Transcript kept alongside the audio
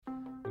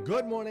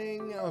Good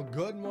morning,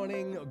 good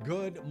morning,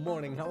 good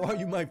morning. How are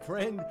you, my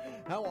friend?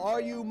 How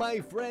are you, my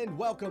friend?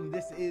 Welcome.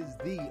 This is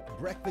the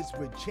Breakfast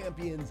with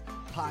Champions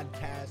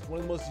podcast, one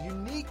of the most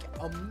unique,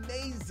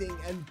 amazing,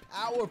 and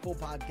powerful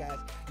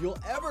podcasts you'll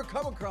ever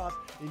come across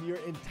in your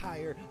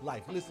entire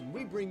life. Listen,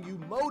 we bring you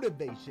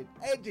motivation,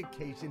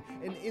 education,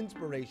 and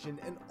inspiration,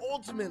 and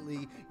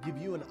ultimately give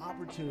you an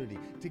opportunity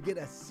to get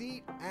a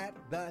seat at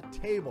the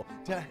table,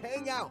 to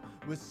hang out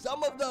with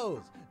some of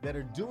those that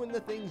are doing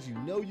the things you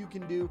know you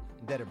can do,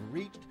 that have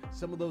reached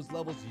some of those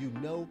levels you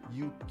know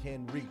you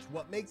can reach.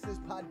 What makes this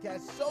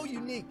podcast so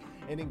unique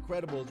and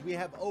incredible is we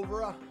have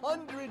over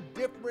 100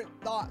 different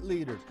thought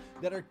leaders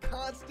that are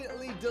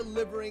constantly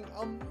delivering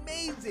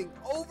amazing,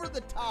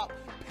 over-the-top,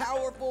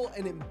 powerful,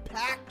 and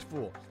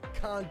impactful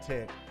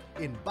content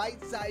in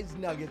bite-sized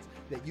nuggets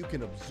that you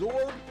can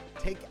absorb,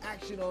 take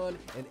action on,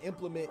 and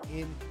implement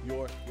in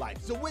your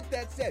life. So with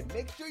that said,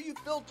 make sure you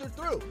filter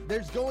through.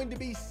 There's going to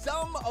be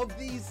some of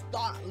these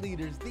thought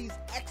leaders, these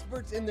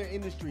experts in their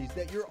industries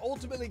that you're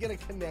ultimately going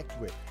to connect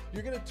with.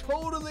 You're going to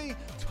totally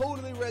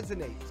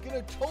resonate. It's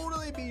going to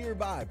totally be your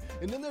vibe.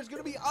 And then there's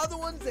going to be other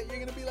ones that you're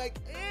going to be like,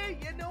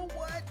 you know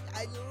what?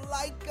 I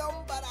like them,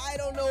 but I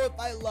don't know if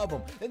I love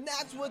them. And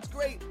that's what's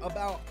great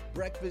about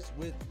Breakfast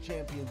with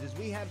Champions is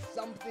we have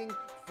something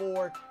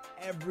for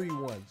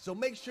everyone. So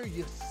make sure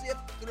you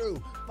sift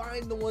through,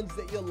 find the ones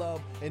that you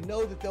love, and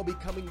know that they'll be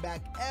coming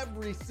back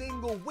every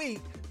single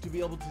week to be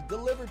able to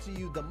deliver to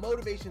you the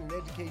motivation and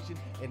education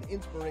and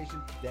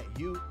inspiration that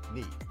you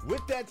need.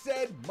 With that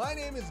said, my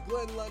name is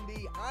Glenn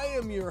Lundy. I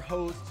am your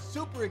host,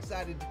 super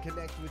excited to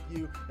connect with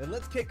you, and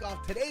let's kick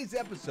off today's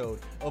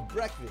episode of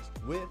Breakfast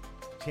with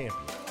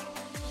Champions.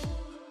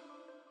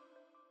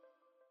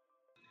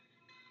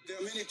 There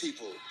are many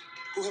people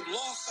who have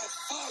lost that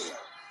fire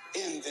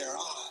in their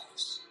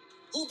eyes,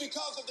 who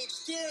because of the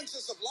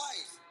experiences of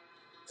life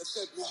have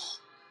said, no,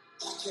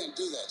 I can't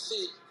do that.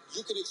 See,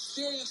 you can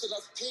experience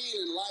enough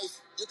pain in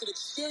life, you can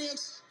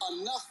experience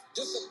enough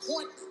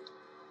disappointment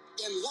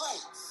in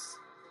life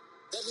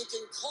that it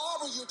can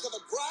clobber you to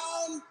the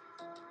ground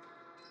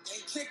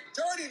and kick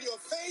dirt in your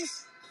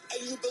face,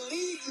 and you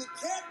believe you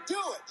can't do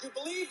it. You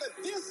believe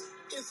that this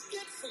is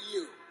it for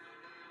you.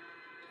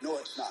 No,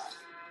 it's not.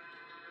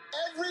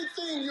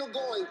 Everything you're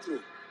going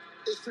through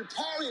is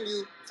preparing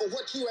you for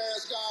what you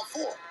ask God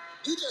for.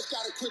 You just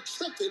got to quit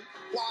tripping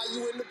while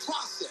you're in the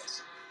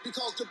process,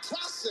 because the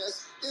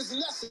process is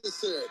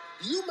necessary.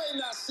 You may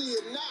not see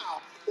it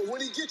now, but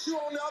when he gets you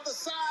on the other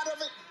side of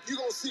it, you're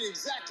going to see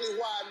exactly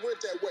why it went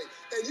that way.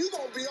 And you're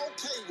going to be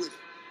okay with it.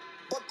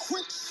 But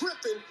quit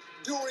tripping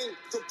during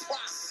the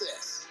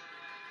process.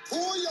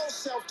 Pull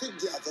yourself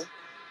together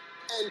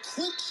and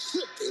quit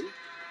tripping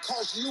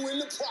because you're in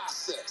the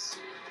process.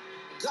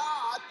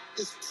 God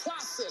is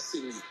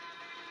processing you.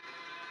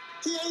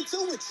 He ain't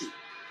through with you.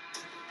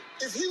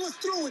 If he was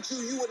through with you,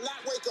 you would not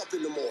wake up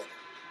in the morning.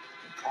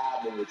 The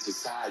problem with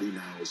society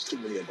now is too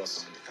many of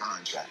us are under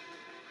contract.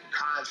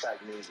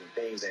 Contract means when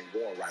things ain't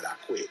going right, I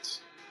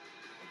quit.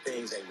 When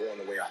things ain't going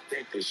the way I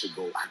think they should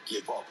go, I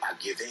give up, I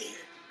give in.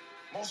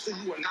 Most of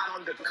you are not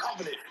under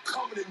covenant.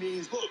 Covenant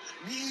means, look,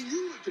 me and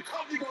you, if the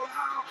covenant go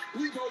down,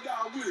 we go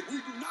down with it.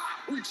 We do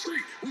not retreat.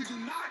 We do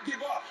not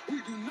give up.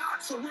 We do not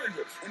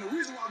surrender. And the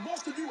reason why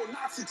most of you are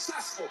not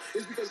successful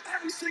is because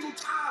every single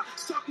time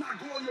stuff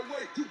not going your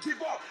way, you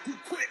give up, you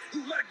quit,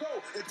 you let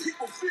go, and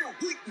people feel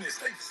weakness.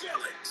 They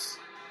feel it.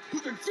 You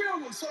can feel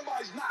when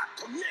somebody's not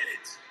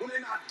committed, when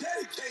they're not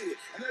dedicated.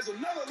 And there's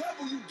another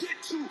level you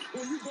get to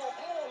when you go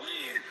all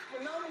in.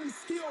 But not only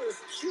skill is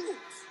huge,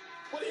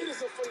 but it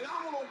is a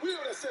phenomenal will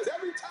that says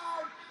every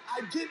time I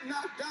get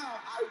knocked down,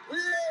 I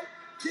will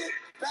get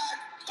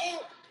back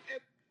up.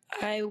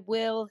 I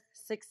will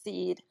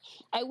succeed.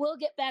 I will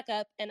get back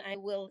up and I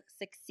will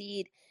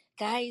succeed.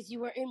 Guys,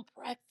 you are in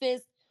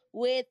Breakfast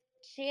with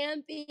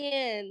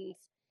Champions.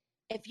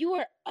 If you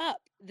are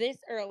up this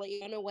early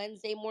on a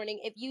Wednesday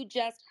morning, if you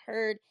just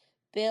heard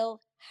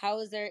Bill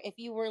Hauser, if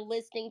you were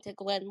listening to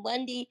Glenn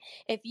Lundy,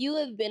 if you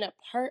have been a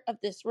part of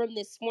this room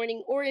this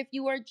morning, or if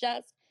you are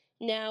just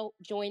now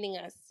joining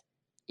us,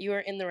 you are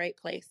in the right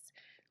place.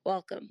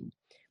 Welcome.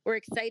 We're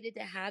excited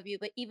to have you,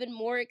 but even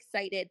more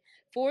excited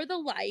for the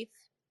life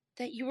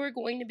that you are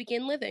going to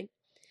begin living.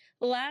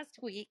 Last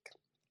week,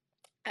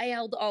 I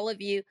held all of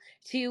you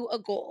to a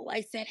goal. I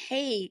said,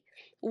 hey,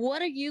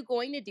 what are you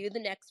going to do the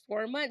next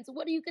 4 months?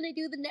 What are you going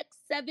to do the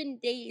next 7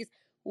 days?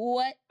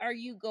 What are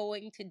you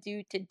going to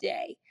do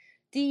today?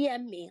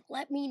 DM me.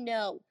 Let me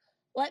know.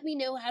 Let me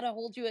know how to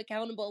hold you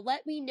accountable.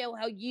 Let me know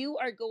how you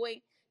are going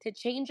to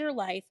change your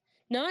life,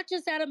 not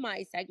just out of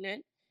my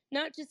segment,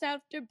 not just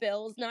after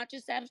Bill's, not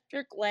just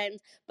after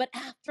Glenn's, but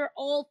after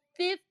all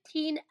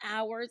 15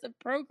 hours of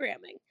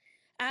programming.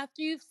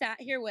 After you've sat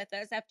here with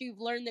us, after you've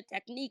learned the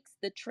techniques,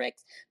 the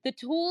tricks, the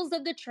tools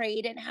of the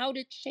trade, and how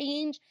to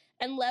change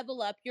and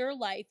level up your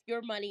life,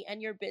 your money,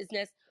 and your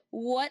business,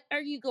 what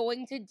are you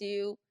going to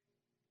do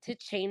to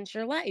change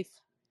your life?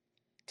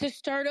 To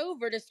start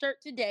over, to start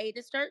today,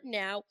 to start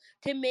now,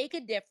 to make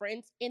a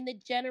difference in the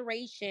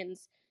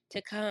generations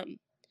to come,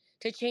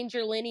 to change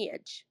your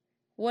lineage.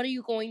 What are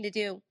you going to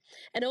do?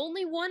 And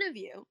only one of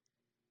you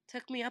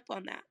took me up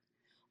on that.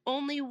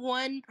 Only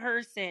one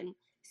person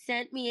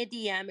sent me a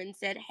DM and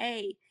said,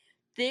 hey,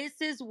 this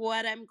is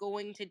what I'm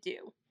going to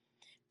do.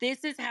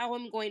 This is how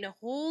I'm going to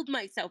hold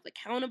myself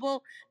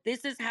accountable.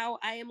 This is how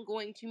I am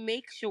going to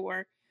make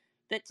sure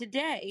that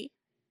today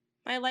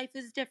my life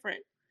is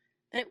different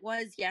than it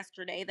was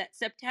yesterday, that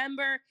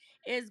September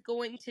is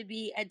going to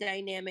be a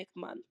dynamic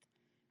month.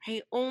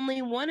 Right?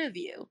 Only one of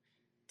you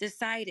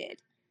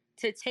decided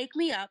to take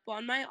me up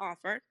on my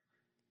offer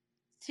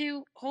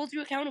to hold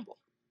you accountable,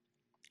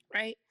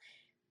 right?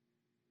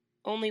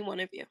 Only one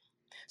of you.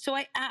 So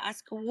I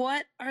ask,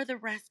 what are the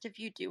rest of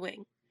you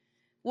doing?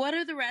 What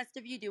are the rest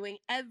of you doing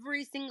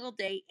every single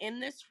day in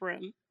this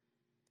room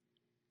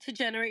to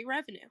generate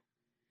revenue?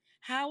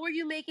 How are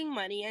you making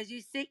money as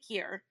you sit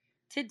here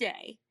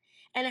today?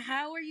 And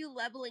how are you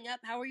leveling up?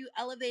 How are you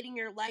elevating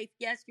your life?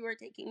 Yes, you are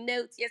taking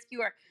notes. Yes,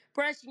 you are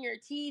brushing your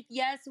teeth.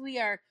 Yes, we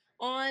are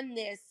on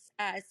this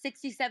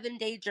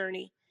 67-day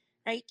journey,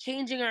 right?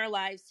 Changing our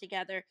lives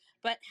together.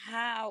 But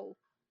how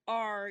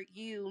are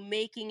you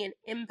making an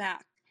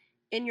impact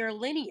in your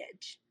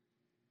lineage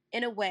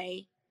in a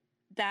way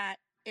that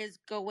is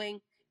going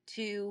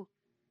to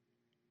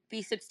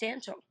be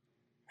substantial,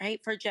 right?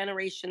 For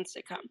generations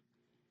to come.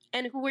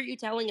 And who are you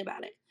telling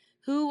about it?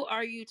 Who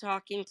are you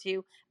talking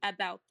to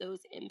about those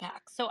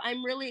impacts? So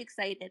I'm really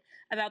excited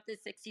about this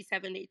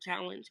 67-day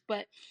challenge.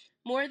 But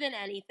more than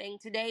anything,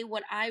 today,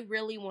 what I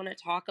really want to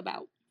talk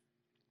about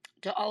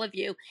to all of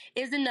you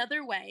is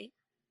another way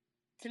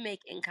to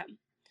make income,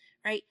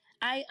 right?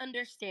 I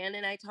understand,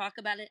 and I talk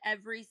about it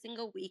every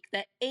single week,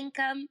 that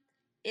income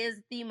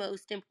is the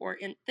most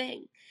important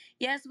thing.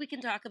 Yes, we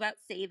can talk about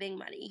saving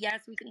money.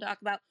 Yes, we can talk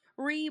about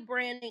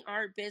rebranding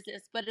our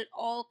business, but it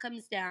all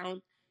comes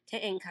down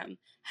to income.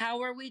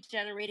 How are we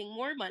generating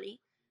more money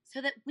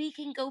so that we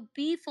can go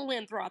be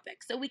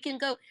philanthropic, so we can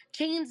go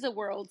change the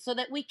world, so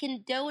that we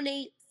can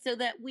donate, so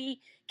that we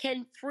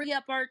can free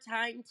up our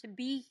time to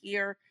be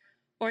here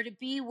or to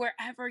be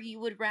wherever you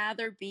would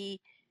rather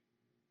be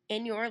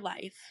in your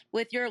life,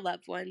 with your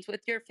loved ones, with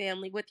your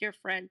family, with your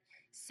friend,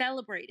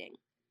 celebrating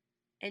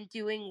and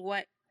doing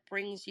what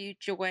brings you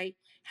joy,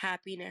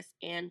 happiness,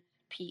 and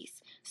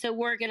peace. So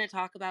we're going to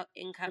talk about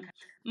income.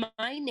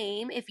 My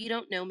name, if you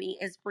don't know me,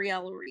 is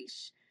Brielle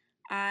Reish.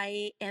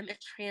 I am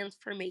a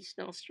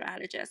transformational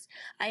strategist.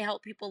 I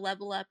help people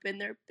level up in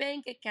their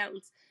bank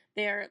accounts,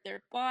 their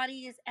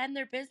bodies, and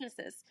their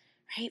businesses.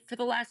 Right? For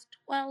the last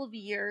 12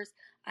 years,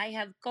 I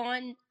have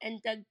gone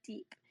and dug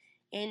deep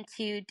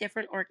into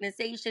different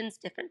organizations,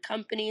 different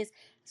companies,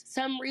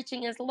 some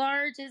reaching as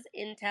large as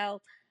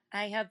Intel.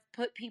 I have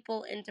put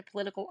people into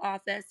political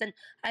office, and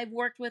I've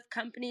worked with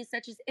companies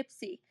such as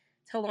Ipsy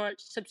to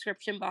launch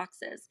subscription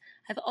boxes.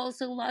 I've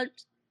also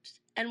launched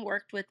and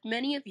worked with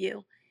many of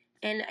you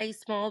in a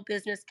small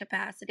business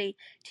capacity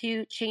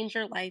to change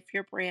your life,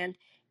 your brand,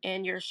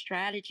 and your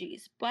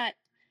strategies. But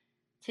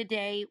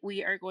today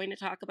we are going to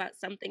talk about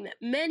something that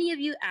many of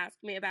you ask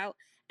me about,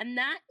 and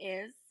that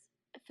is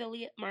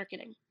affiliate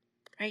marketing.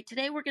 Right?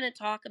 Today we're going to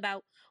talk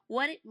about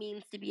what it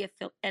means to be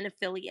an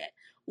affiliate.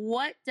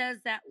 What does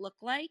that look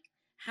like?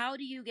 How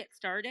do you get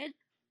started?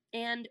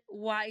 And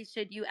why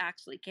should you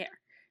actually care?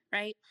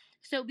 Right?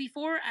 So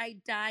before I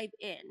dive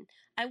in,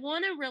 I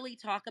want to really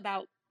talk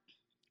about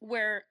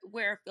where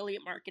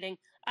affiliate marketing,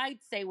 I'd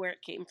say where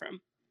it came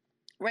from.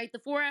 Right? The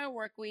 4-Hour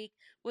Work Week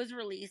was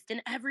released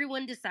and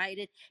everyone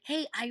decided,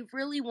 hey, I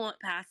really want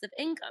passive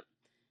income.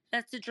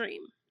 That's a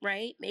dream,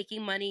 right?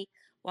 Making money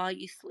while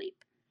you sleep.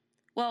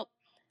 Well,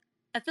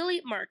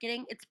 affiliate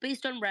marketing, it's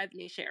based on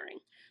revenue sharing.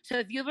 So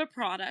if you have a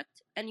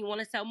product and you want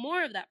to sell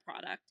more of that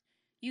product,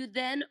 you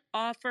then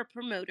offer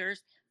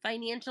promoters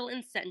financial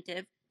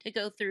incentive to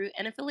go through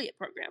an affiliate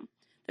program.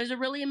 There's a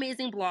really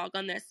amazing blog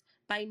on this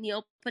by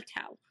Neil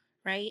Patel,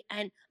 right?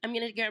 And I'm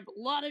going to grab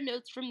a lot of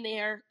notes from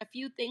there, a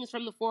few things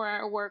from the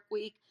 4-Hour Work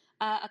Week,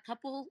 a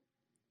couple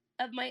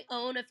of my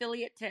own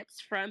affiliate tips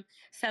from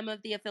some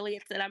of the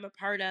affiliates that I'm a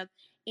part of.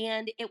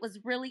 And it was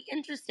really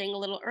interesting a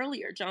little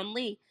earlier. John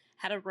Lee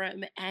had a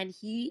room and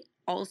he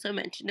also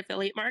mentioned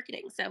affiliate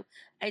marketing. So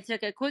I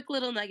took a quick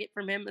little nugget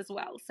from him as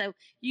well. So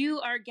you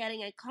are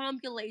getting a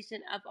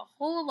compilation of a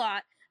whole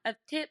lot of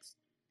tips,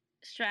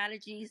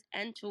 strategies,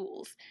 and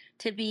tools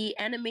to be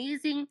an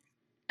amazing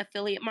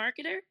affiliate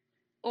marketer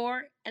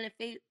or an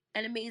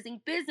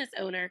amazing business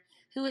owner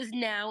who is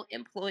now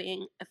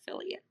employing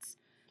affiliates.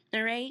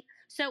 All right.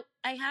 So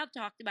I have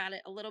talked about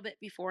it a little bit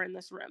before in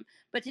this room,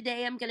 but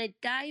today I'm going to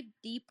dive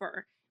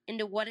deeper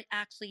into what it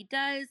actually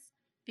does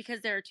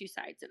because there are two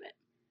sides of it,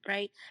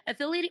 right?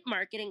 Affiliate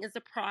marketing is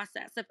the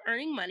process of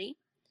earning money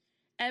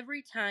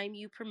every time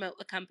you promote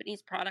a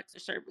company's products or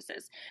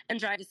services and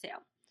drive a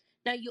sale.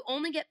 Now, you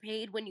only get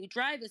paid when you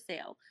drive a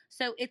sale,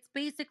 so it's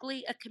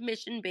basically a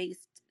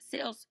commission-based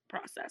sales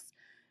process,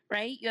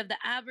 right? You have the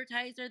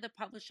advertiser, the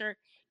publisher,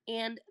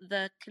 and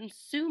the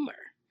consumer.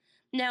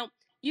 Now,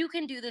 you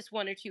can do this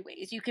one or two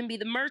ways. You can be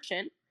the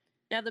merchant.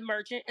 Now, the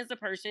merchant is the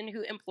person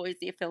who employs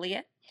the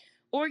affiliate,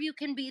 or you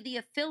can be the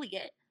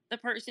affiliate, the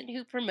person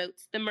who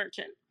promotes the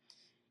merchant.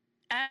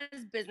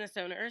 as business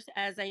owners,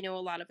 as I know a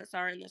lot of us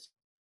are in this,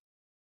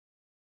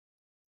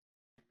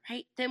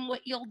 right? Then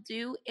what you'll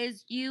do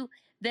is you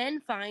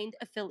then find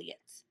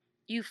affiliates.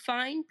 You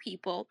find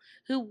people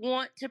who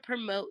want to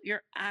promote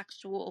your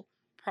actual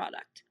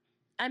product.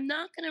 I'm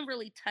not going to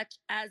really touch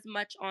as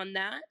much on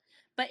that,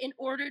 but in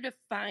order to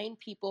find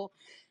people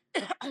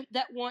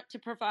that want to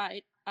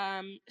provide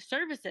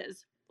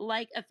services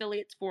like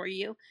affiliates for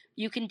you,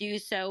 you can do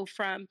so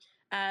from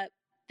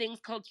things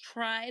called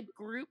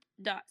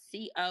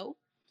tribegroup.co,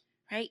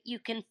 right? You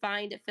can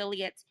find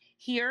affiliates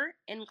here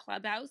in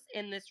Clubhouse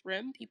in this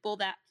room, people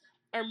that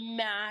are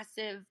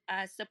massive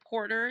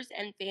supporters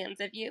and fans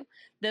of you.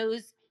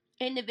 Those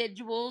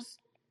individuals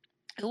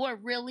who are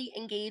really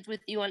engaged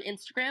with you on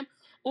Instagram,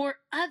 or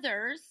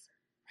others,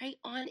 right,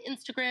 on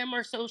Instagram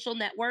or social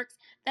networks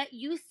that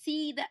you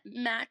see that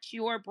match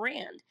your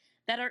brand,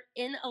 that are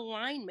in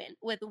alignment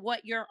with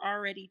what you're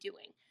already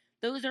doing.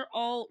 Those are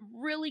all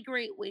really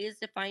great ways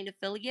to find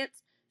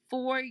affiliates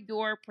for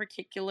your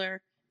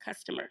particular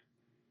customer,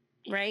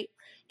 right?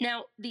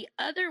 Now, the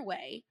other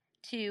way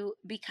to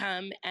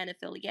become an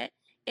affiliate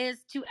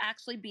is to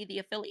actually be the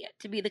affiliate,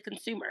 to be the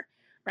consumer,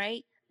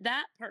 right?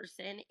 That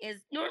person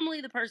is normally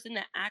the person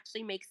that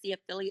actually makes the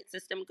affiliate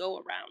system go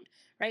around,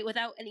 right?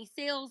 Without any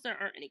sales, there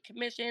aren't any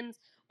commissions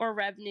or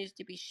revenues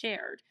to be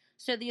shared.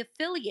 So the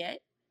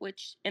affiliate,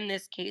 which in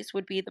this case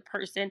would be the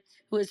person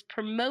who is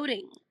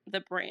promoting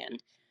the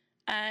brand,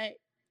 uh,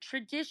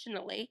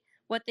 traditionally,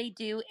 what they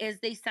do is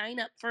they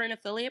sign up for an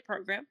affiliate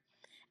program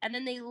and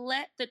then they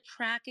let the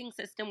tracking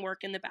system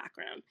work in the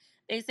background.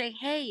 They say,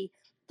 hey,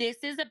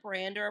 this is a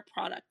brand or a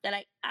product that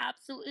I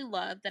absolutely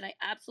love, that I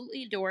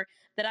absolutely adore,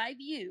 that I've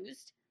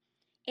used.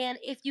 And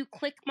if you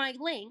click my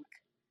link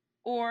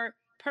or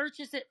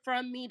purchase it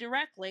from me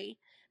directly,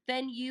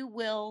 then you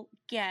will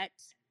get,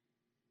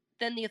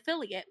 then the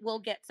affiliate will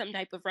get some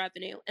type of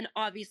revenue. And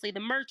obviously the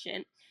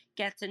merchant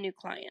gets a new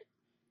client,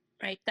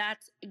 right?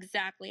 That's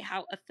exactly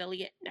how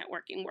affiliate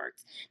networking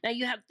works. Now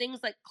you have things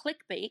like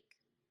ClickBank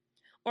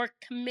or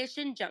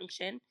Commission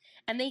Junction,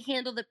 and they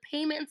handle the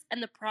payments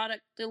and the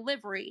product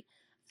delivery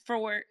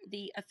for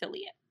the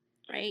affiliate,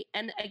 right?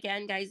 And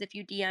again, guys, if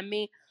you DM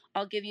me,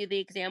 I'll give you the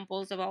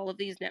examples of all of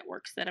these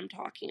networks that I'm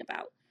talking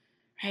about,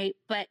 right?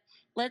 But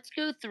let's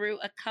go through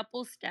a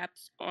couple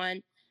steps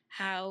on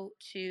how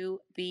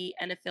to be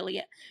an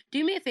affiliate.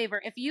 Do me a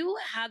favor, if you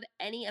have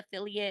any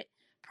affiliate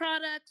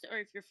products or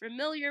if you're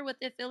familiar with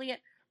the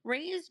affiliate,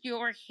 raise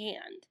your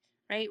hand,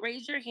 right?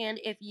 Raise your hand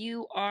if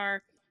you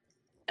are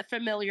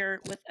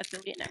familiar with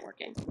affiliate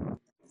networking.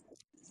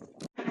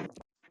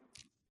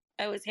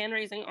 Oh, is hand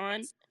raising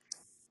on?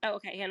 Oh,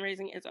 okay, hand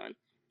raising is on.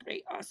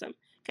 Great, awesome.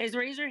 Guys,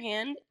 raise your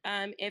hand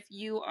if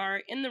you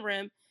are in the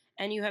room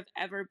and you have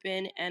ever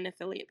been an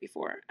affiliate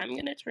before. I'm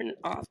going to turn it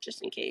off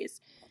just in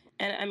case,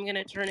 and I'm going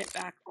to turn it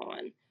back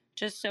on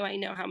just so I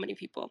know how many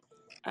people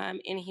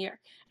in here.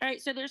 All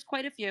right, so there's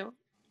quite a few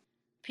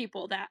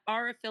people that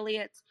are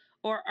affiliates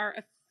or are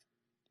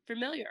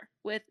familiar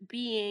with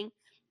being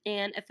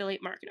an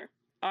affiliate marketer.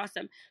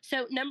 Awesome.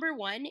 So, number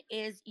one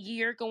is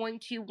you're going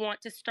to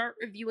want to start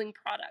reviewing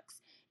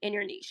products in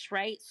your niche,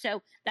 right?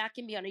 So, that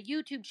can be on a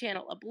YouTube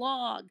channel, a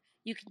blog.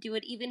 You can do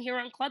it even here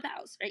on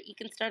Clubhouse, right? You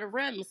can start a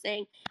room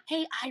saying,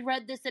 hey, I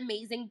read this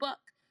amazing book.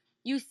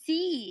 You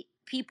see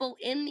people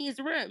in these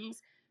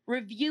rooms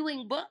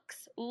reviewing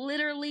books,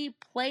 literally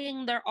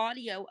playing their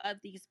audio of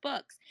these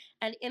books.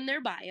 And in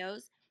their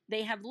bios,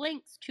 they have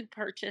links to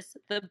purchase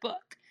the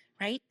book,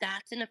 right?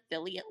 That's an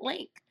affiliate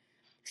link.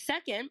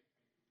 Second,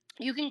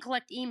 you can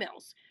collect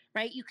emails,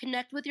 right? You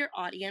connect with your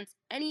audience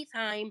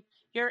anytime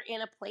you're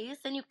in a place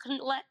and you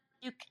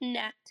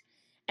connect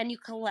and you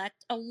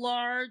collect a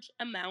large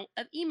amount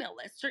of email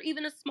lists or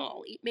even a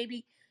small,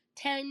 maybe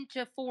 10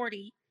 to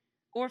 40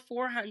 or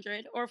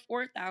 400 or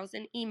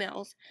 4,000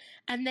 emails.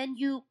 And then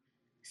you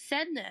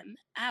send them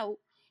out.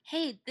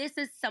 Hey, this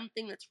is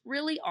something that's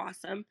really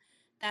awesome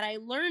that I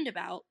learned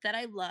about, that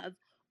I love,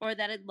 or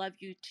that I'd love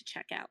you to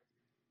check out,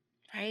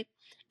 right?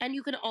 And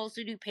you can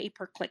also do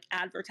pay-per-click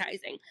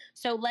advertising.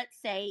 So let's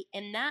say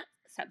in that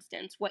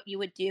substance, what you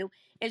would do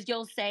is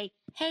you'll say,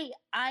 hey,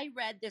 I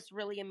read this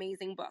really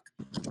amazing book.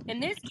 In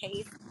this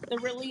case, the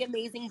really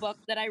amazing book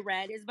that I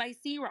read is by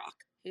C-Rock,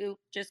 who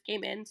just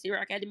came in.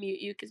 C-Rock, I had to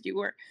mute you because you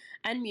were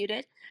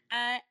unmuted.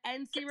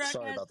 And C-Rock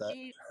Sorry has about that.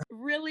 a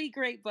really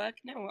great book.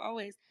 No,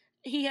 always.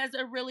 He has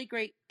a really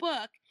great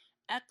book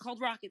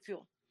called Rocket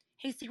Fuel.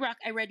 Hey, C-Rock,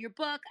 I read your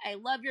book. I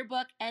love your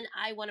book, and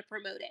I want to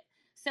promote it.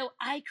 So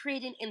I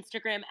created an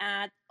Instagram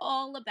ad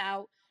all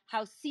about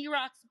how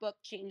C-Rock's book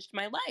changed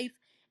my life.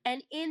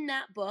 And in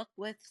that book,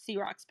 with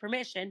C-Rock's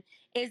permission,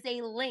 is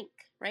a link,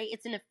 right?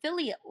 It's an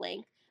affiliate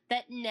link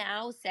that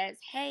now says,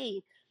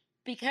 hey,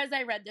 because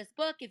I read this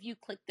book, if you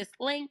click this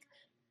link,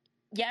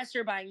 yes,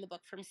 you're buying the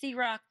book from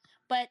C-Rock,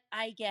 but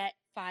I get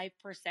 5%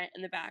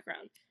 in the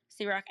background.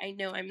 C-Rock, I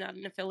know I'm not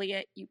an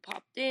affiliate. You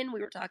popped in.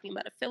 We were talking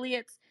about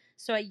affiliates,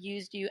 so I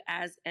used you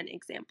as an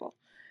example,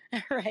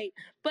 right?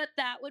 But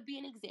that would be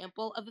an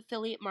example of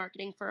affiliate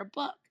marketing for a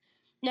book.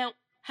 Now,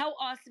 how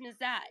awesome is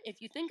that?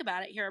 If you think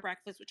about it, here at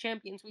Breakfast with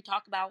Champions, we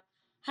talk about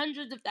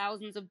hundreds of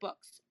thousands of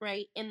books,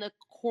 right, in the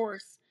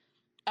course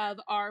of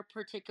our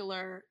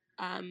particular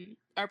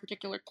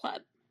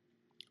club,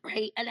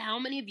 right? And how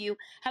many of you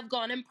have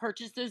gone and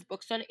purchased those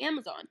books on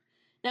Amazon?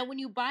 Now, when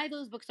you buy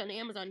those books on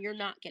Amazon, you're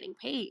not getting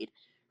paid,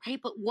 right?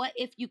 But what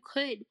if you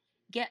could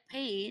get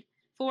paid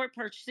for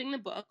purchasing the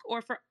book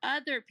or for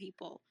other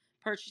people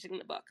purchasing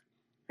the book,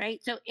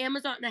 right? So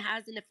Amazon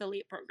has an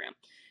affiliate program.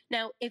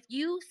 Now, if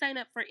you sign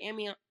up for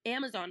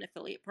Amazon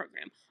affiliate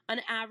program,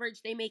 on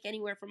average, they make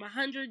anywhere from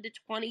 $100,000 to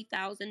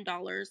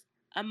 $20,000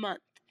 a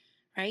month,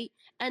 right?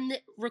 And the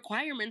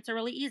requirements are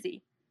really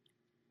easy.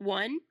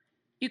 1,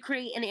 you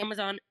create an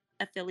Amazon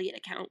affiliate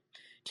account.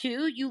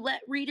 2, you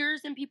let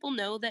readers and people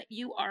know that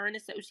you are an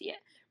associate,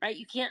 right?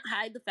 You can't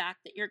hide the fact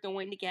that you're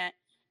going to get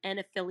an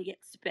affiliate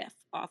spiff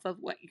off of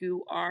what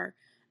you are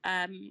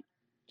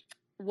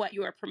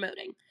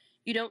promoting.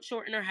 You don't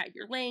shorten or hide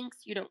your links.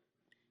 You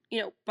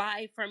don't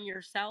buy from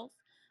yourself.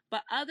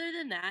 But other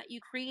than that,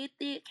 you create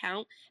the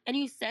account and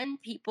you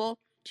send people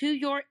to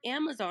your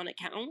Amazon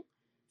account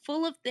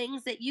full of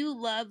things that you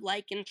love,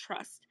 like, and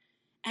trust.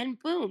 And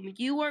boom,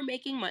 you are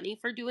making money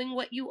for doing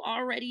what you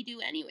already do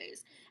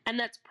anyways. And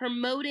that's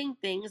promoting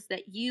things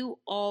that you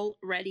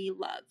already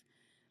love.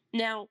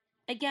 Now,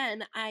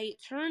 again, I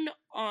turned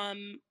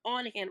on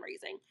hand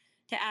raising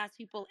to ask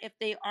people if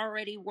they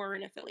already were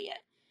an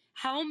affiliate.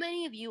 How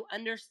many of you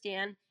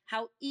understand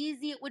how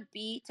easy it would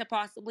be to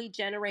possibly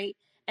generate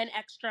an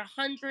extra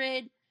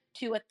 $100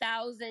 to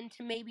 $1,000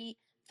 to maybe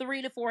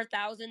 $3,000 to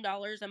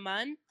 $4,000 a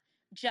month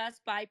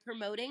just by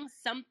promoting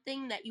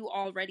something that you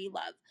already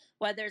love?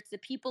 Whether it's the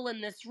people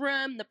in this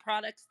room, the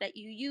products that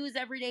you use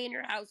every day in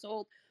your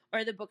household,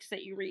 or the books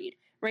that you read.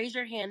 Raise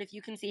your hand if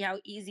you can see how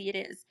easy it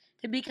is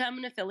to become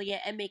an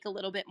affiliate and make a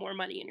little bit more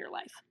money in your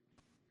life.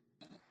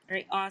 All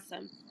right,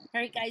 awesome.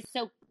 All right, guys,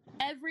 so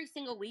every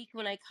single week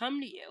when I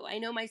come to you, I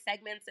know my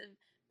segments have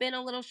been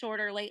a little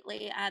shorter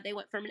lately. They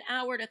went from an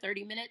hour to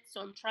 30 minutes, so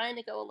I'm trying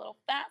to go a little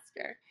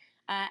faster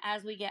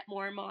as we get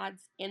more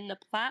mods in the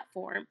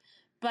platform.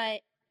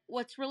 But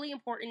what's really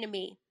important to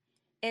me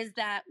is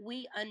that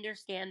we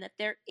understand that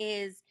there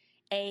is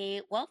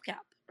a wealth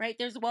gap, right?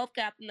 There's a wealth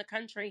gap in the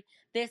country.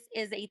 This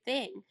is a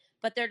thing,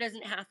 but there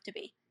doesn't have to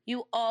be.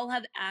 You all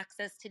have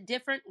access to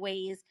different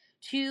ways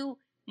to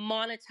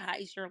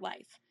monetize your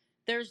life.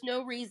 There's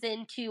no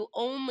reason to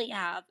only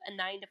have a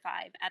 9 to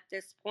 5 at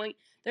this point.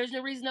 There's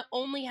no reason to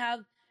only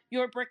have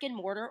your brick and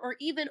mortar or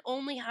even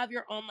only have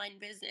your online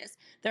business.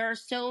 There are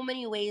so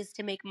many ways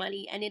to make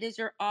money, and it is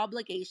your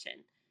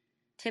obligation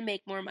to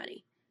make more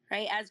money,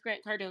 right? As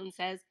Grant Cardone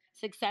says,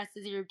 success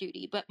is your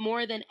duty. But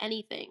more than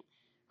anything,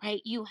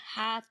 right, you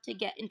have to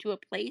get into a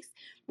place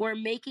where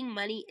making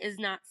money is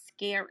not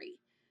scary.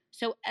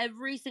 So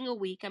every single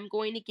week, I'm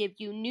going to give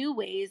you new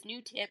ways,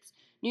 new tips,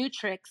 new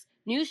tricks,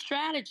 new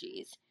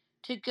strategies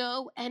to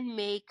go and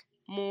make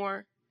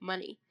more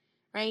money,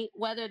 right?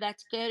 Whether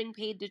that's getting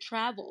paid to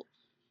travel,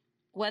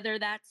 whether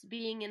that's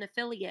being an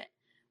affiliate,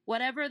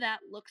 whatever that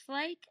looks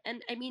like.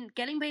 And I mean,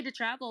 getting paid to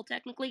travel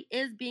technically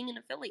is being an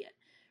affiliate,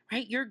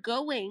 right? You're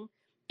going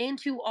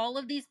into all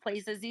of these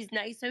places, these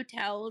nice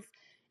hotels,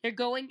 you're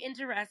going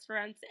into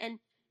restaurants, and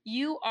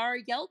you are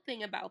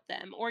yelping about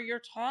them, or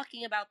you're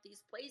talking about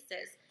these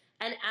places.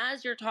 And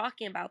as you're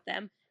talking about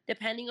them,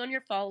 depending on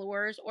your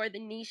followers or the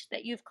niche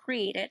that you've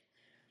created,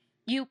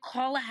 you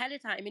call ahead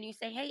of time and you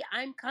say, hey,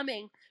 I'm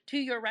coming to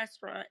your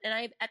restaurant and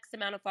I have X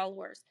amount of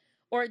followers,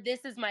 or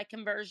this is my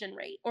conversion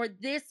rate, or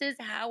this is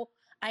how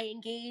I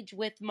engage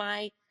with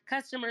my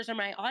customers or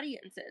my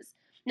audiences.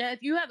 Now, if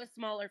you have a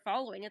smaller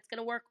following, it's going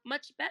to work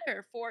much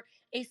better for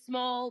a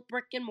small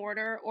brick and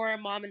mortar or a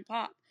mom and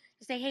pop.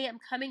 You say, hey, I'm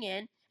coming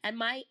in and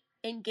my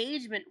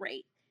engagement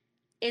rate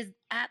is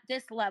at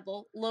this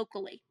level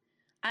locally.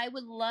 I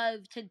would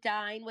love to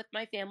dine with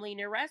my family in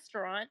your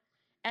restaurant,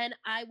 and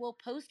I will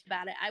post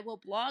about it. I will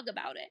blog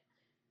about it.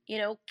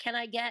 Can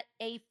I get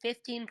a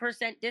 15%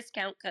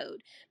 discount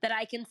code that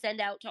I can send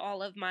out to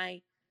all of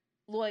my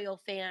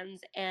loyal fans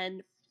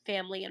and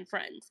family and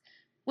friends?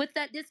 With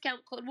that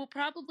discount code will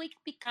probably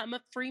become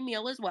a free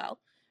meal as well,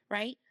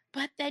 right?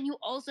 But then you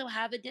also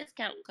have a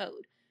discount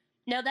code.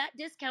 Now, that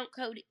discount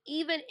code,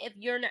 even if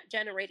you're not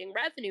generating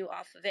revenue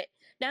off of it,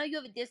 now you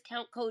have a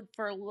discount code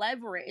for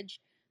leverage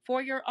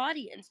for your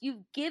audience.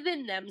 You've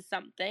given them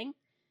something,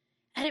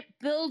 and it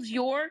builds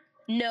your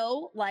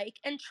know, like,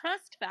 and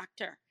trust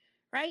factor,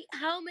 right?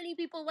 How many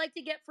people like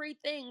to get free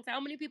things? How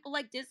many people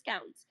like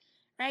discounts,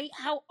 right?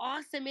 How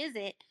awesome is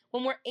it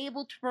when we're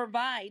able to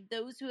provide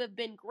those who have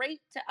been great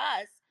to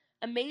us,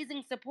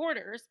 amazing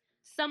supporters,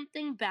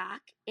 something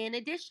back in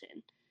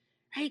addition,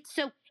 right?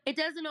 So it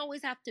doesn't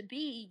always have to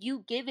be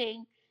you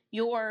giving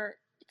your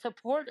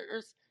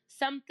supporters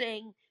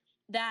something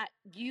that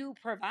you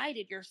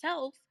provided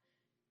yourself.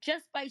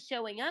 Just by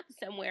showing up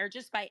somewhere,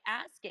 just by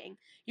asking,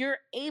 you're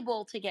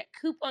able to get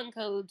coupon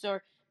codes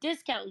or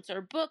discounts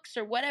or books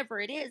or whatever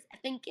it is, and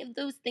then give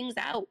those things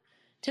out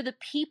to the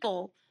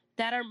people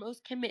that are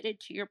most committed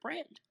to your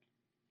brand.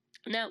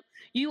 Now,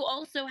 you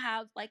also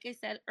have, like I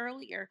said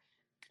earlier,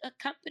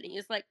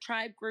 companies like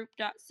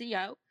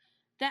tribegroup.co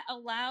that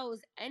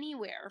allows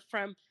anywhere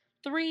from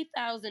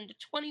 3,000 to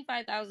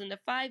 25,000 to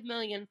 5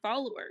 million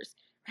followers,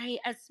 right?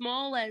 As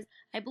small as,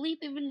 I believe,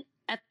 even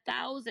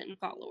 1,000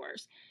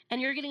 followers.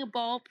 And you're getting a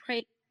ballpark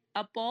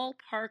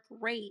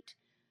rate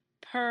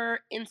per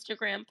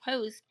Instagram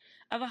post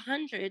of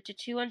 $100 to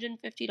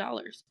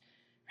 $250,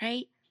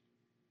 right?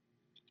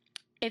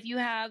 If you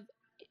have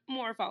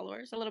more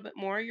followers, a little bit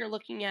more, you're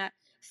looking at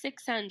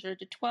 $600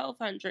 to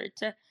 $1,200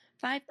 to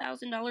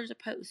 $5,000 a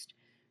post,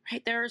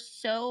 right? There are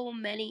so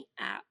many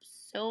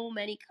apps, so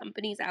many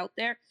companies out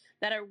there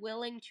that are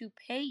willing to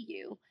pay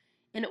you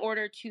in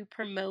order to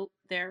promote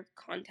their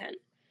content.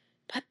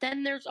 But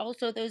then there's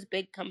also those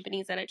big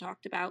companies that I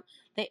talked about,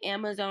 the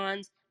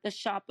Amazons, the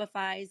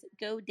Shopifys,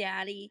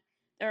 GoDaddy.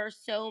 There are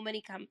so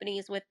many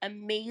companies with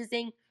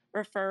amazing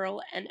referral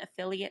and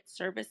affiliate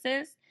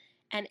services.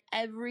 And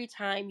every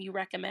time you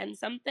recommend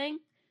something,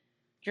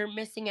 you're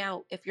missing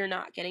out if you're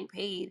not getting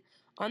paid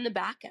on the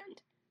back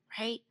end,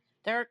 right?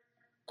 There are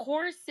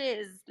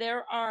courses,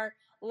 there are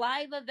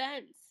live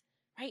events,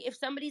 right? If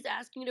somebody's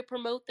asking you to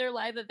promote their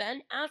live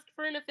event, ask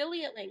for an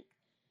affiliate link.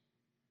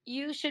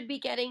 You should be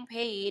getting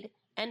paid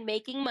and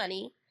making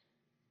money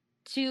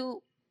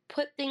to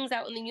put things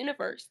out in the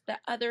universe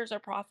that others are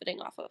profiting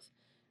off of,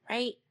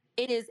 right?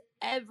 It is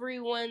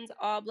everyone's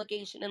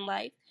obligation in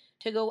life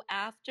to go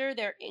after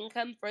their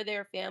income for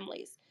their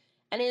families.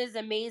 And it is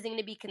amazing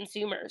to be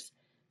consumers.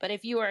 But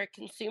if you are a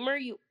consumer,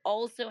 you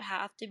also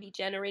have to be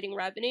generating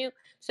revenue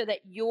so that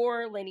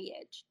your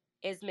lineage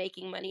is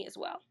making money as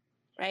well,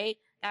 right?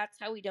 That's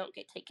how we don't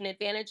get taken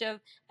advantage of.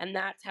 And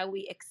that's how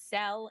we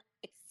excel,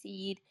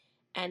 exceed,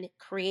 and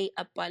create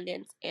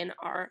abundance in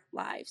our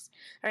lives.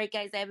 All right,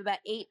 guys, I have about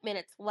 8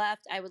 minutes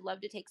left. I would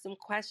love to take some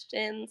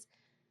questions.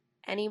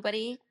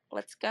 Anybody?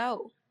 Let's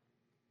go.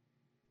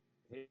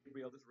 Hey,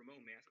 Brielle, this is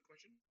Ramon. May I ask a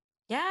question?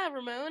 Yeah,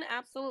 Ramon,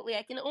 absolutely.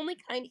 I can only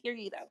kind of hear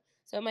you, though.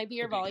 So it might be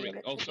your volume.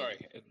 Great. Oh, sorry.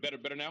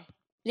 Better now?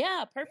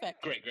 Yeah,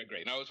 perfect. Great.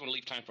 And I always want to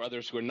leave time for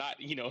others who are not,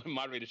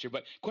 moderators here.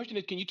 But question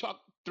is, can you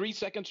talk 3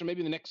 seconds or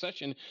maybe in the next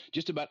session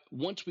just about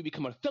once we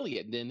become an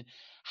affiliate, then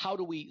how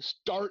do we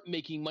start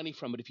making money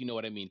from it, if you know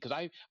what I mean?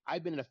 Because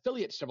I've been an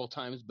affiliate several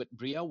times, but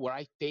Brielle, where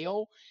I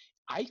fail,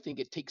 I think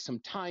it takes some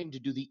time to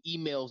do the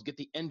emails, get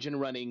the engine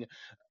running.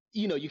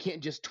 You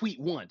can't just tweet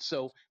once.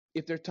 So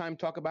if there's time,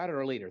 talk about it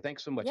or later.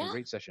 Thanks so much. Yeah. A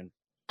great session.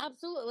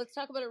 Absolutely. Let's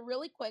talk about it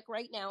really quick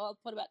right now. I'll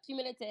put about 2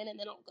 minutes in and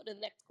then I'll go to the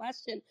next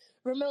question.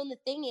 Ramon, the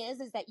thing is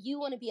that you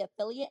want to be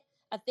affiliate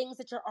of things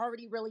that you're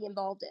already really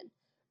involved in,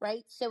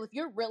 right? So if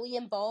you're really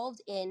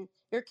involved in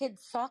your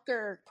kids'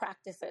 soccer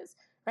practices,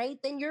 right,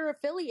 then your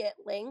affiliate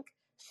link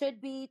should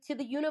be to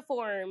the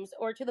uniforms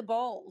or to the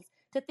balls,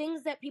 to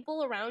things that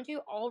people around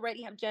you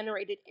already have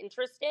generated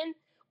interest in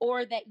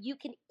or that you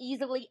can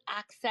easily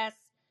access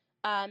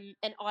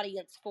an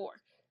audience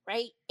for,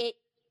 right?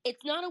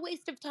 It's not a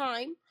waste of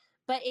time,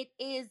 but it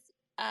is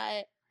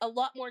a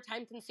lot more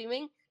time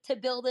consuming to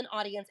build an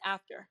audience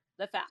after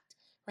the fact,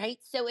 right?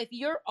 So if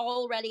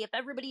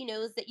everybody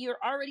knows that you're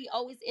already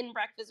always in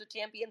Breakfast with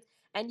Champions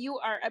and you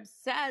are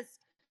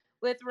obsessed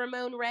with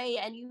Ramon Ray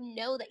and you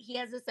know that he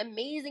has this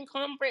amazing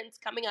conference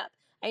coming up.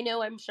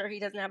 I'm sure he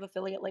doesn't have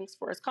affiliate links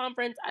for his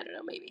conference. I don't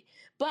know, maybe.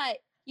 But,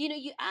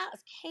 you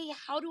ask, hey,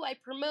 how do I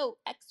promote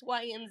X,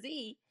 Y, and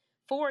Z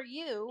for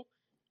you?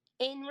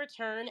 In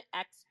return,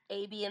 X,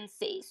 A, B, and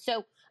C.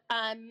 So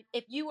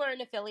if you were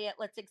an affiliate,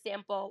 let's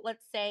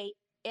say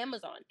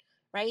Amazon,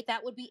 right?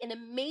 That would be an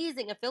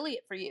amazing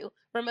affiliate for you,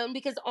 Ramon,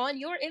 because on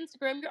your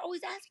Instagram, you're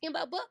always asking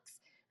about books,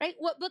 right?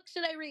 What book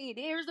should I read?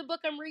 Here's a book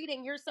I'm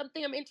reading. Here's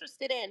something I'm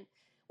interested in.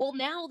 Well,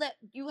 now that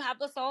you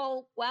have us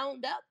all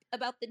wound up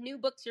about the new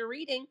books you're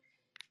reading,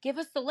 give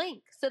us the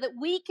link so that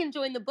we can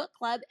join the book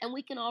club and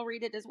we can all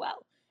read it as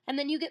well. And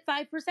then you get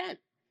 5%.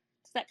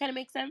 Does that kind of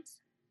make sense?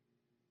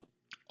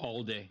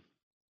 All day.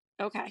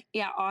 Okay.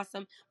 Yeah.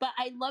 Awesome. But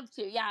I'd love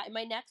to. Yeah. In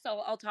my next,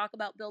 I'll talk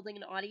about building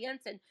an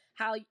audience and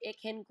how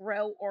it can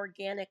grow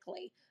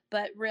organically.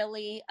 But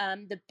really,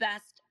 the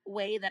best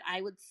way that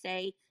I would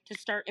say to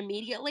start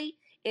immediately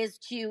is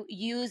to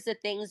use the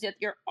things that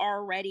you're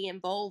already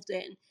involved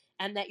in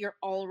and that you're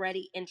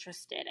already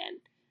interested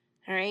in.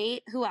 All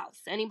right. Who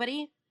else?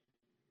 Anybody?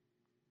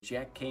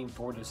 Jack Kane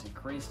Ford has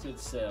increased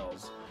its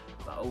sales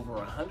by over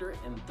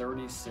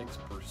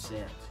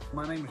 136%.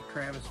 My name is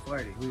Travis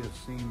Flaherty. We have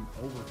seen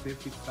over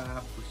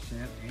 55%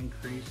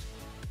 increase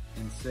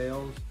in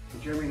sales.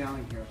 Jeremy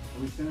Nowling here.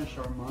 We finished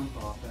our month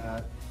off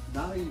at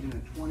not even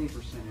a 20%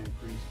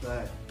 increase,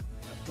 but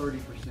a 30%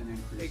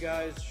 increase. Hey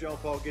guys,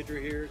 Jean-Paul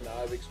Guidry here.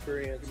 I've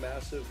experienced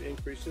massive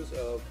increases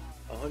of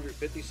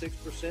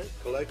 156%,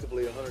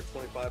 collectively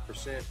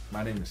 125%.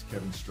 My name is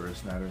Kevin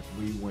Strasnatter.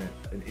 We went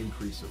an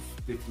increase of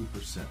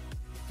 50%.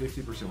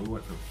 50%. We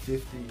went from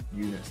 50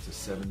 units to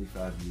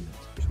 75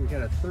 units. We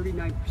had a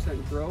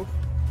 39% growth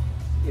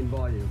in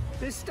volume.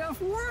 This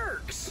stuff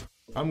works!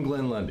 I'm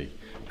Glenn Lundy,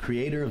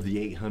 creator of the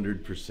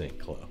 800%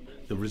 Club.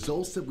 The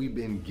results that we've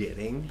been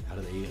getting out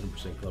of the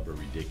 800% Club are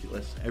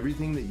ridiculous.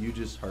 Everything that you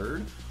just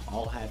heard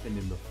all happened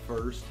in the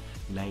first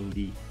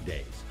 90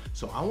 days.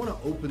 So I want to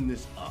open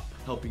this up,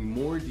 helping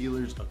more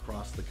dealers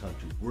across the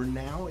country. We're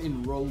now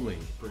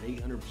enrolling for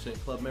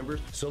 800% Club members.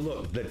 So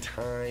look, the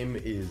time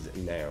is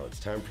now. It's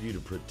time for you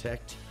to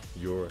protect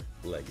your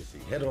legacy.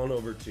 Head on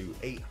over to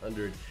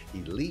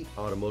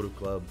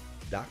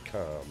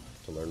 800EliteAutomotiveClub.com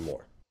to learn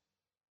more.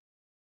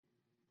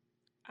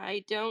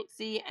 I don't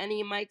see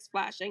any mics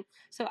flashing,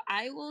 so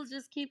I will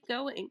just keep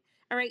going.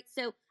 All right,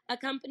 so a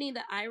company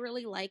that I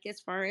really like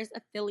as far as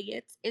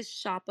affiliates is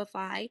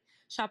Shopify.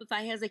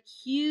 Shopify has a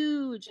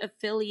huge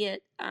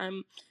affiliate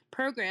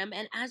program,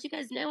 and as you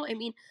guys know, I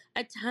mean,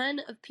 a ton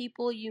of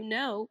people you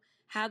know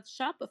have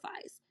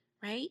Shopifys,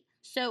 right?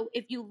 So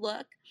if you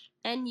look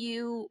and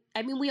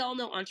we all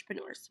know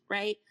entrepreneurs,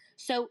 right?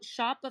 So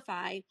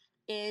Shopify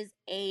is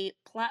a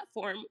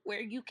platform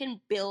where you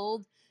can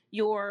build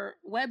your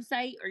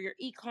website or your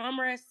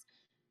e-commerce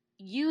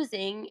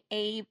using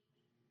a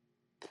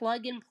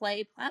plug and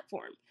play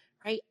platform,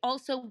 right?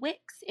 Also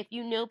Wix, if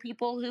you know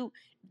people who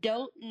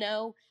don't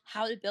know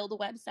how to build a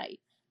website,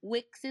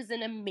 Wix is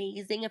an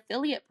amazing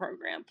affiliate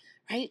program,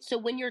 right? So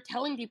when you're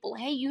telling people,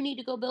 hey, you need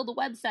to go build a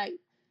website,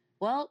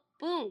 well,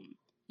 boom,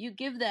 you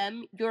give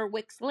them your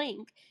Wix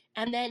link,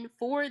 and then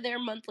for their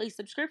monthly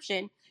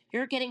subscription,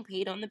 you're getting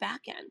paid on the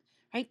back end,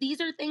 right? These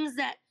are things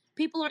that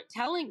people aren't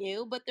telling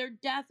you, but they're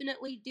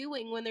definitely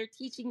doing when they're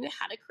teaching you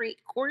how to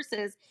create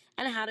courses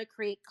and how to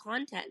create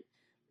content.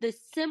 The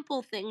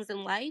simple things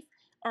in life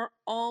are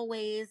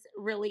always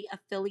really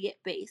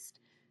affiliate based,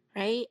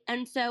 right?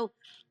 And so,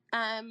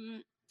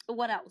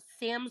 what else?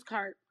 Sam's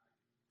Cart.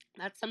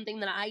 That's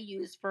something that I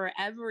use for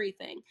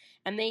everything.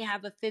 And they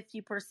have a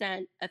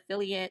 50%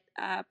 affiliate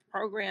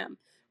program.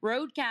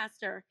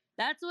 Rodecaster,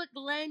 that's what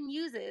Glenn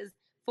uses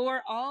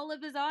for all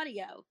of his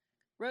audio.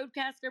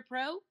 Rodecaster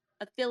Pro,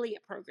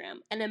 affiliate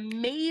program, an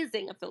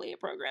amazing affiliate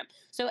program.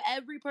 So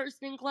every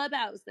person in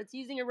Clubhouse that's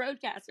using a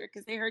Rodecaster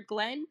because they heard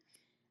Glenn,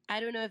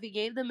 I don't know if he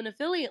gave them an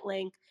affiliate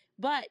link,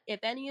 but if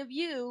any of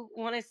you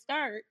want to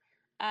start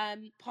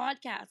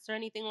podcasts or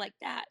anything like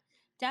that,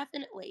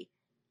 definitely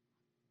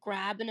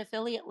grab an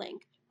affiliate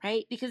link,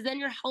 right? Because then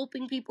you're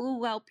helping people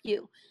who help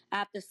you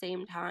at the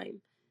same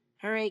time.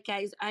 All right,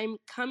 guys, I'm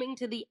coming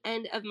to the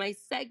end of my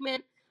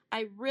segment.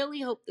 I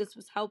really hope this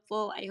was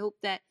helpful. I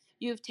hope that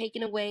you have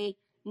taken away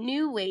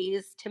new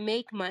ways to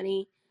make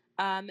money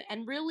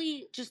and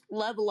really just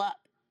level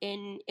up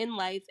in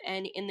life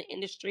and in the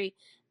industry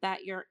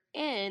that you're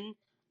in.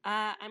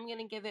 I'm going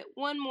to give it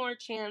one more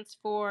chance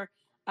for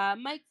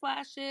mic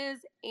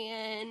flashes.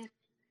 And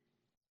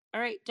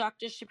all right,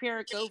 Dr.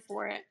 Shapiro, go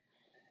for it.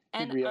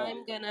 And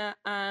I'm going to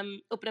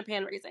open up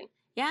hand raising.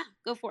 Yeah,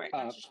 go for it,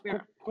 Dr.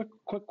 Shapiro.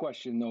 Quick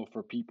question, though,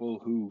 for people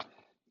who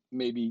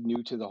may be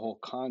new to the whole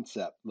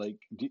concept.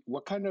 Like,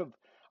 what kind of,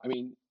 I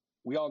mean,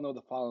 we all know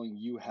the following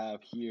you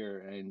have here,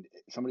 and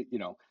somebody,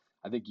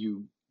 I think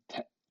you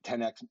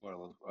 10x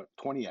or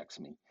 20x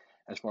me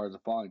as far as the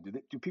following.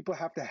 Do people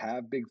have to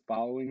have big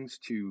followings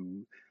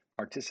to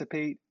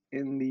participate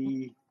in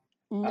the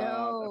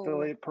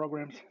affiliate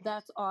programs?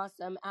 That's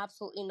awesome.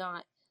 Absolutely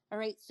not. All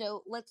right,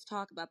 so let's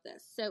talk about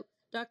this. So,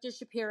 Dr.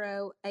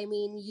 Shapiro, I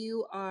mean,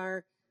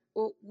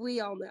 we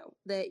all know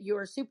that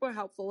you're super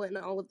helpful in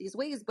all of these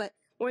ways, but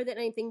more than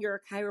anything, you're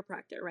a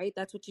chiropractor, right?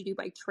 That's what you do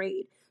by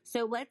trade.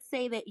 So let's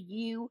say that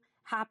you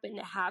happen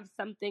to have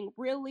something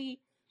really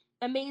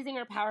amazing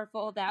or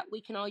powerful that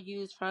we can all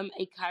use from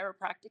a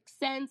chiropractic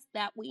sense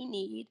that we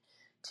need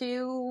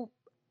to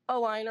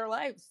align our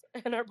lives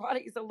and our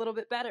bodies a little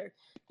bit better.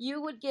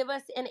 You would give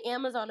us an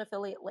Amazon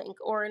affiliate link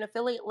or an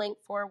affiliate link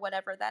for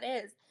whatever that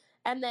is.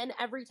 And then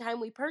every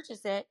time we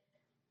purchase it,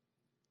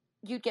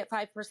 you'd get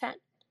 5%,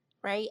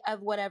 right,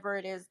 of whatever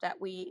it is that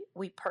we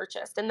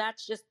purchased. And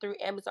that's just through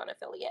Amazon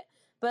affiliate.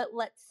 But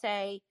let's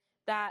say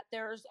that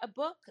there's a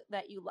book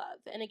that you love.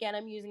 And again,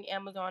 I'm using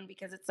Amazon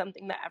because it's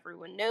something that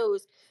everyone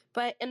knows.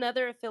 But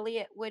another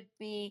affiliate would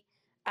be,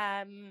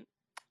 I'm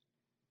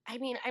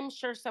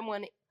sure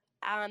someone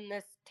on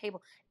this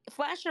table,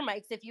 flash your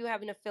mics if you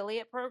have an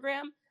affiliate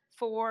program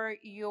for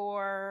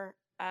your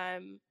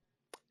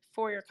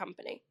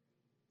company.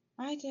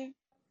 I do.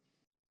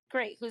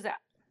 Great. Who's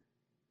that?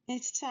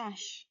 It's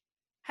Tash.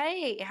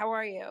 Hey, how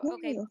are you?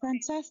 Okay.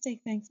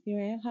 Fantastic. Thanks,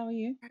 Muriel. How are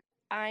you?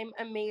 I'm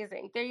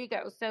amazing. There you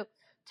go. So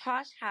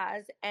Tosh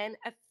has an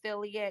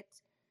affiliate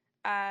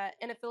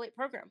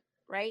program,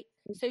 right?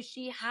 So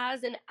she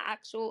has an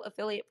actual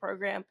affiliate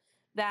program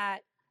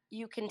that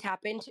you can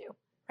tap into,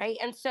 right?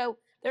 And so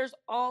there's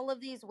all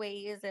of these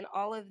ways and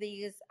all of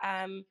these,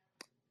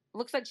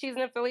 looks like she's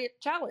an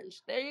affiliate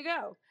challenge. There you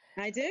go.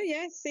 I do,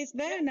 yes. It's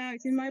there now.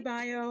 It's in my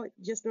bio.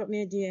 Just drop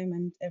me a DM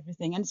and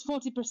everything. And it's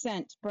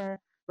 40% per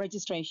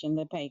registration.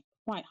 They pay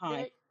quite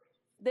high.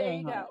 There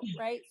you go,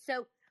 right?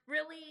 So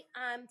really,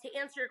 to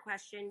answer your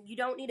question, you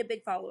don't need a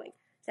big following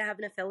to have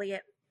an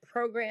affiliate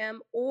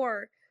program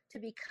or to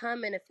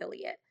become an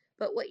affiliate.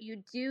 But what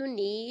you do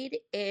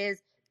need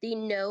is the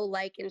know,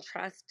 like, and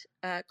trust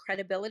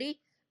credibility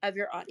of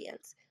your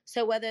audience.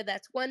 So whether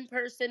that's one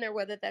person or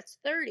whether that's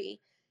 30,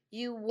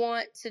 you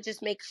want to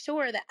just make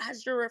sure that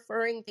as you're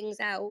referring things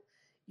out,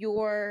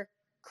 you're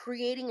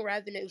creating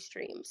revenue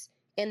streams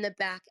in the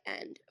back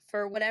end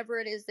for whatever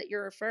it is that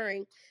you're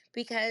referring,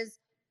 because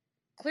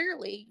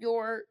clearly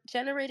you're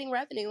generating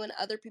revenue in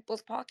other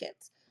people's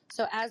pockets.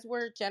 So as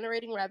we're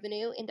generating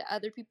revenue into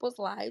other people's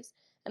lives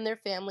and their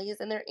families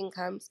and their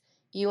incomes,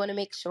 you want to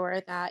make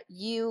sure that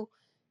you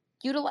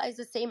utilize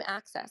the same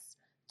access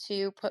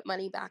to put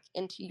money back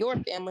into your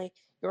family,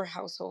 your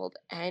household,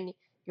 and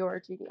your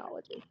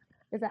genealogy.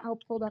 Is that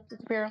helpful, Dr.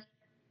 Tapiro?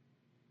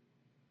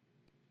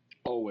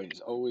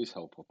 Always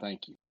helpful.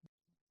 Thank you.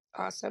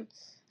 Awesome.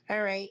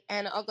 All right,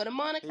 and I'll go to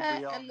Monica,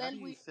 Hey, Brielle, and then how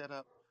do you set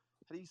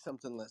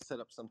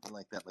up something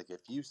like that? Like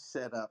if you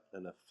set up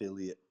an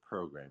affiliate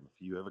program,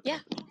 if you have a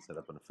company and set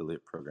up an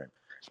affiliate program,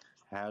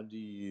 how do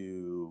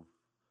you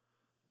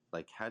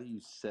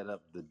set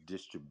up the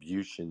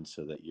distribution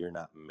so that you're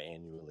not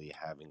manually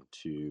having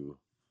to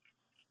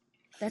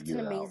That's an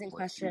figure out amazing what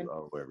question. you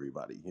owe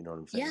everybody? You know what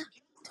I'm saying? Yeah,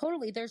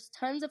 totally. There's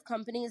tons of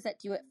companies that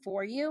do it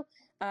for you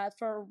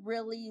for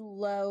really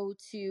low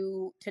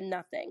to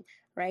nothing,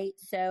 right?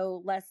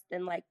 So less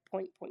than like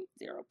 0.0%.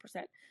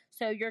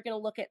 So you're going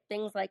to look at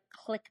things like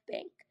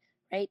ClickBank,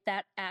 right?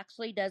 That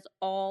actually does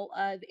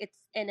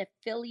it's an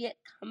affiliate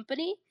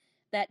company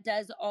that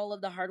does all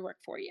of the hard work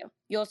for you.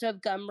 You also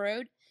have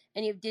Gumroad,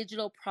 and you have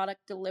Digital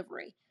Product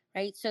Delivery,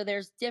 right? So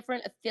there's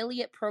different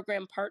affiliate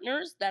program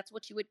partners. That's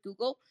what you would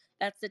Google.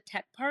 That's the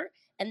tech part.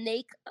 And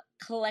they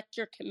collect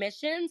your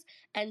commissions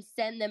and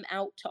send them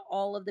out to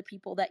all of the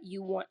people that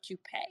you want to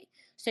pay.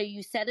 So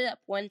you set it up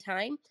one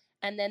time,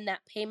 and then that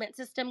payment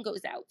system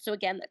goes out. So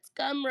again, that's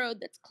Gumroad,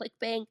 that's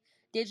ClickBank,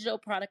 Digital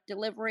Product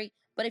Delivery.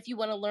 But if you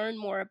want to learn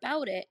more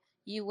about it,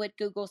 you would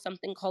Google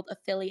something called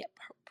affiliate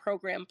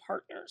program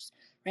partners,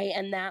 right?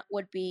 And that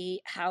would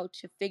be how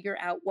to figure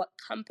out what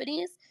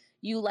companies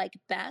you like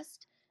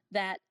best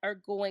that are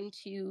going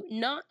to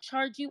not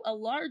charge you a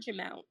large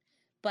amount,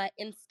 but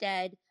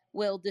instead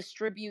will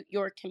distribute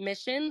your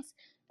commissions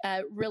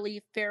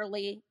really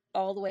fairly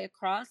all the way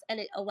across. And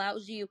it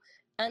allows you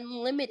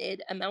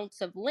unlimited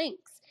amounts of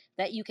links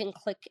that you can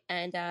click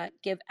and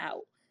give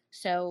out.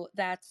 So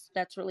that's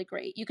really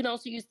great. You can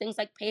also use things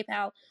like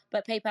PayPal,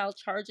 but PayPal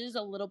charges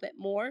a little bit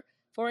more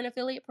for an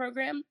affiliate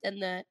program than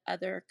the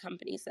other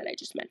companies that I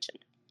just mentioned.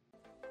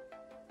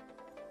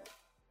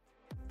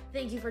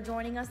 Thank you for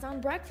joining us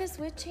on Breakfast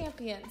with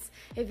Champions.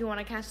 If you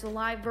want to catch the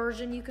live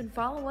version, you can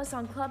follow us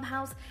on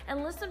Clubhouse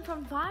and listen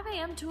from 5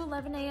 a.m. to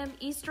 11 a.m.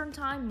 Eastern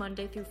Time,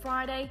 Monday through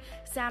Friday,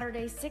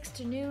 Saturdays 6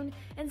 to noon,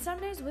 and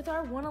Sundays with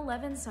our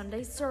 111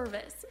 Sunday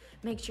service.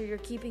 Make sure you're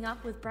keeping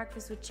up with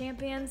Breakfast with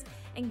Champions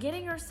and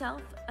getting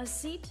yourself a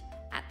seat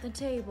at the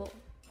table.